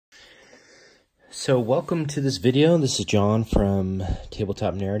So welcome to this video. This is John from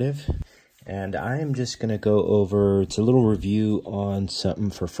Tabletop Narrative, and I am just going to go over, it's a little review on something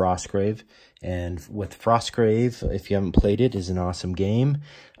for Frostgrave. And with Frostgrave, if you haven't played it, is an awesome game.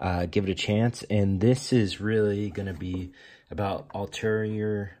 Give it a chance. And this is really going to be about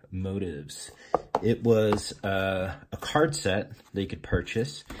Ulterior Motives. It was a card set that you could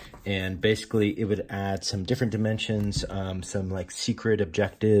purchase, and basically it would add some different dimensions, some like secret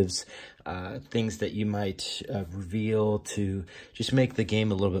objectives, things that you might reveal to just make the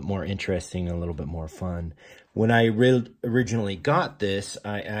game a little bit more interesting, a little bit more fun. When I originally got this,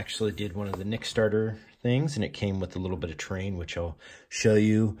 I actually did one of the Kickstarter things, and it came with a little bit of terrain, which I'll show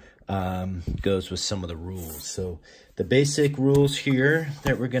you. Goes with some of the rules. So the basic rules here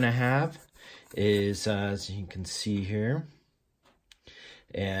that we're going to have is, as you can see here,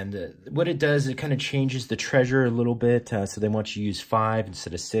 and what it does, it kind of changes the treasure a little bit. So they want you to use 5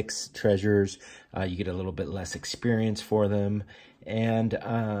 instead of 6 treasures. You get a little bit less experience for them. And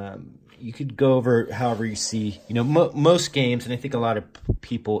you could go over however you see, you know, most games, and I think a lot of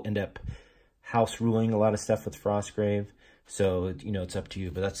people end up house ruling a lot of stuff with Frostgrave. So, you know, it's up to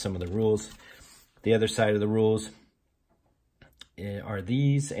you, but that's some of the rules. The other side of the rules are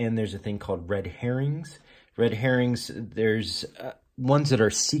these, and there's a thing called red herrings. Red herrings, there's ones that are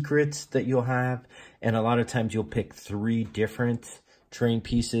secrets that you'll have, and a lot of times you'll pick 3 different terrain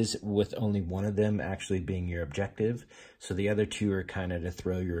pieces with only one of them actually being your objective. So the other 2 are kind of to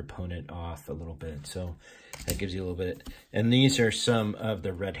throw your opponent off a little bit. So that gives you a little bit. And these are some of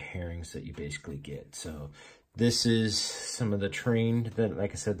the red herrings that you basically get. So this is some of the terrain that,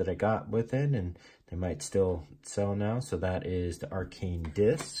 like I said, that I got with it, and they might still sell now. So that is the arcane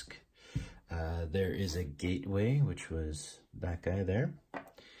disc. There is a gateway, which was that guy there.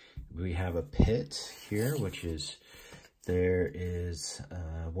 We have a pit here, which is, there is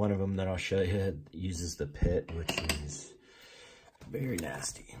one of them that I'll show you that uses the pit, which is very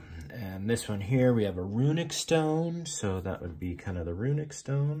nasty. And this one here, we have a runic stone. So that would be kind of the runic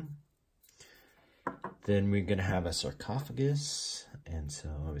stone. Then we're going to have a sarcophagus, and so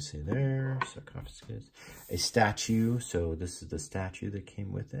obviously there, sarcophagus, a statue, so this is the statue that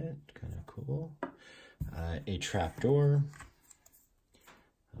came with it, kind of cool, a trapdoor,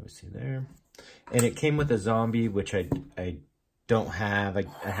 obviously there, and it came with a zombie, which I don't have.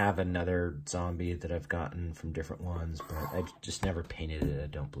 I have another zombie that I've gotten from different ones, but I just never painted it, I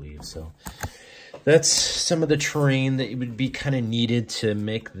don't believe. So that's some of the terrain that would be kind of needed to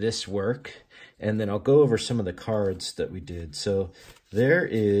make this work. And then I'll go over some of the cards that we did. So there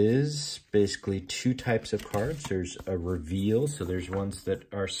is basically 2 types of cards. There's a reveal. So there's ones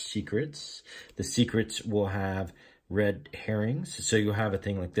that are secrets. The secrets will have red herrings. So you'll have a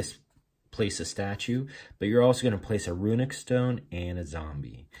thing like this, place a statue, but you're also going to place a runic stone and a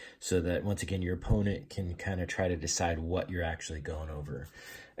zombie. So that once again, your opponent can kind of try to decide what you're actually going over.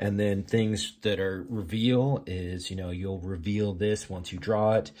 And then things that are reveal is, you know, you'll reveal this once you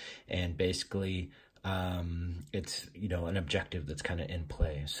draw it. And basically, it's, you know, an objective that's kind of in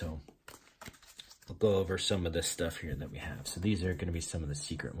play. So I'll go over some of the stuff here that we have. So these are going to be some of the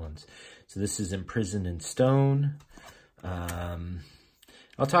secret ones. So this is imprisoned in stone.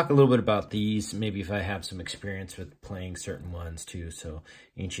 I'll talk a little bit about these, maybe if I have some experience with playing certain ones too. So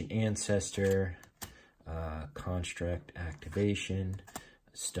ancient ancestor, construct activation,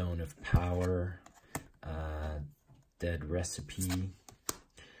 stone of power, dead recipe,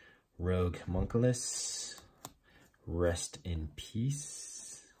 rogue homunculus, rest in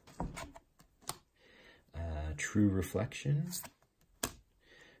peace, true reflection,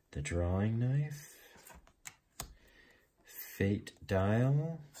 the drawing knife, fate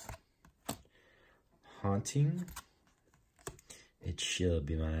dial, haunting, it shall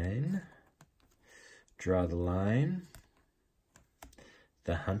be mine, draw the line,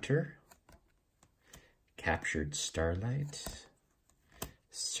 the hunter, captured starlight,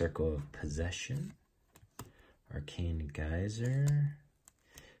 circle of possession, arcane geyser,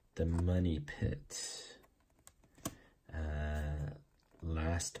 the money pit,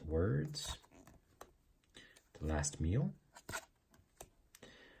 last words, the last meal,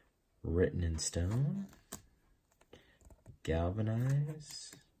 written in stone,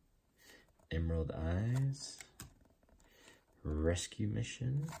 galvanize, emerald eyes, rescue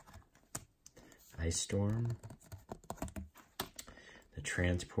mission, ice storm, the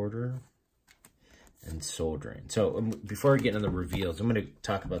transporter, and soul drain. So before we get into the reveals, I'm going to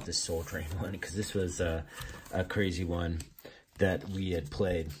talk about this soul drain one, because this was a crazy one that we had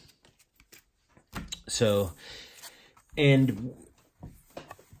played. So, and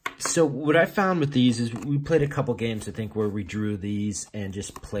So what I found with these is we played a couple games, I think, where we drew these and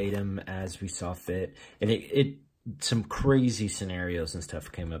just played them as we saw fit. And some crazy scenarios and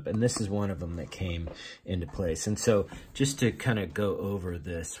stuff came up. And this is one of them that came into place. And so just to kind of go over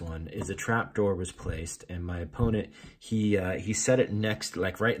this one is a trapdoor was placed. And my opponent, he set it next,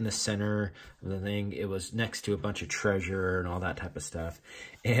 like right in the center of the thing. It was next to a bunch of treasure and all that type of stuff.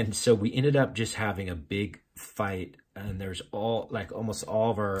 And so we ended up just having a big fight. And there's almost all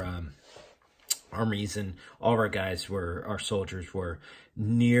of our armies and all of our guys our soldiers were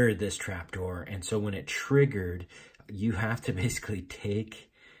near this trapdoor. And so when it triggered, you have to basically take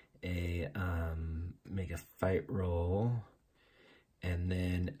make a fight roll. And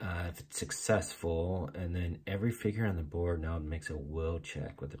then if it's successful, and then every figure on the board now makes a will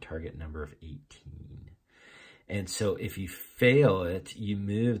check with a target number of 18. And so if you fail it, you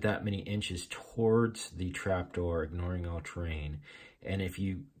move that many inches towards the trapdoor, ignoring all terrain. And if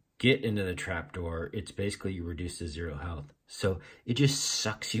you get into the trapdoor, it's basically you reduce to 0 health. So it just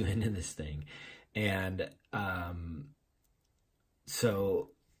sucks you into this thing. And so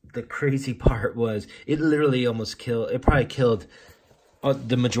the crazy part was it literally almost probably killed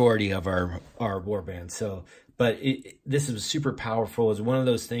the majority of our warband. So, but this was super powerful. It was one of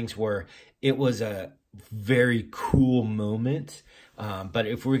those things where it was a very cool moment. But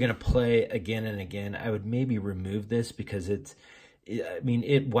if we're going to play again and again, I would maybe remove this because it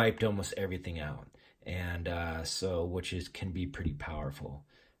wiped almost everything out. And which can be pretty powerful.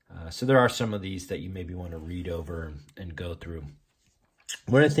 So there are some of these that you maybe want to read over and go through.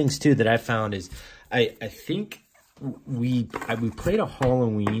 One of the things too that I found is I think we played a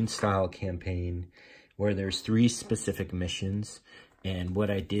Halloween style campaign where there's 3 specific missions. And what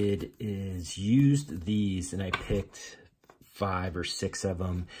I did is used these, and I picked 5 or 6 of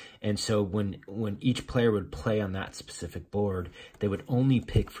them. And so when each player would play on that specific board, they would only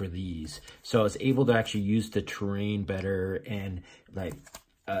pick for these. So I was able to actually use the terrain better and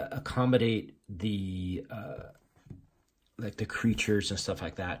accommodate the the creatures and stuff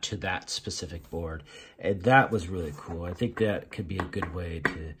like that to that specific board. And that was really cool. I think that could be a good way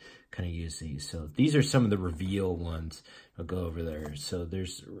to kind of use these. So these are some of the reveal ones. I'll go over there. So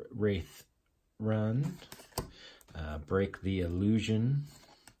there's Wraith Run, Break the Illusion.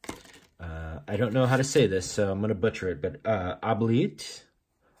 I don't know how to say this, so I'm going to butcher it, but Oblit,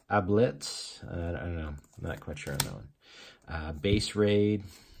 I don't know. I'm not quite sure on that one. Base Raid,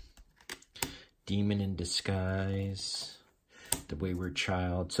 Demon in Disguise, The Wayward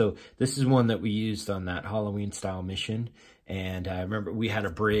Child. So this is one that we used on that Halloween style mission. And I remember we had a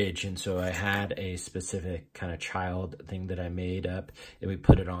bridge, and so I had a specific kind of child thing that I made up, and we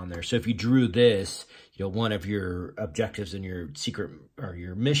put it on there. So if you drew this, one of your objectives in your secret or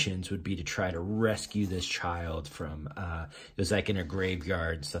your missions would be to try to rescue this child from, it was like in a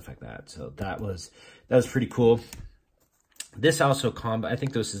graveyard and stuff like that. So that was pretty cool. This also I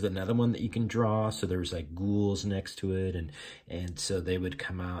think this is another one that you can draw. So there was like ghouls next to it, and so they would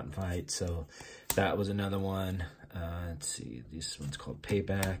come out and fight. So that was another one. Let's see, this one's called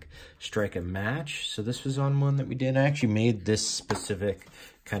Payback. Strike a Match. So this was on one that we did. I actually made this specific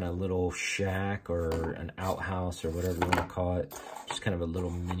kind of little shack or an outhouse or whatever you want to call it. Just kind of a little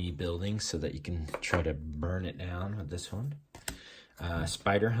mini building so that you can try to burn it down with this one.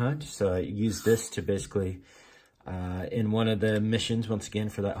 Spider Hunt. So I used this to basically... in one of the missions, once again,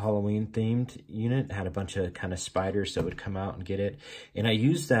 for that Halloween themed unit, had a bunch of kind of spiders that would come out and get it. And I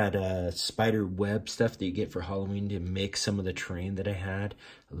used that spider web stuff that you get for Halloween to make some of the terrain that I had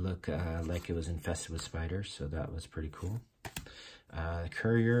look like it was infested with spiders. So that was pretty cool.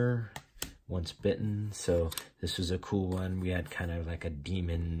 Courier, Once Bitten. So this was a cool one. We had kind of like a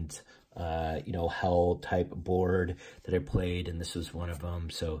demon's hell type board that I played, and this was one of them.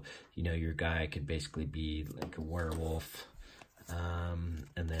 So your guy could basically be like a werewolf, and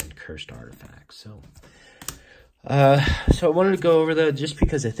then cursed artifacts. So I wanted to go over that just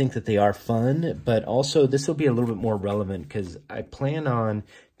because I think that they are fun, but also this will be a little bit more relevant because I plan on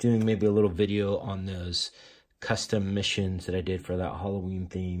doing maybe a little video on those custom missions that I did for that Halloween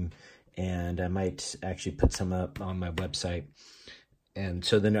theme, and I might actually put some up on my website. And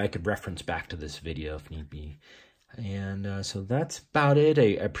so then I could reference back to this video if need be. And so that's about it.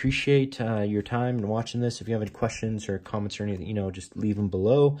 I appreciate your time and watching this. If you have any questions or comments or anything, just leave them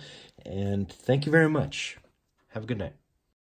below. And thank you very much. Have a good night.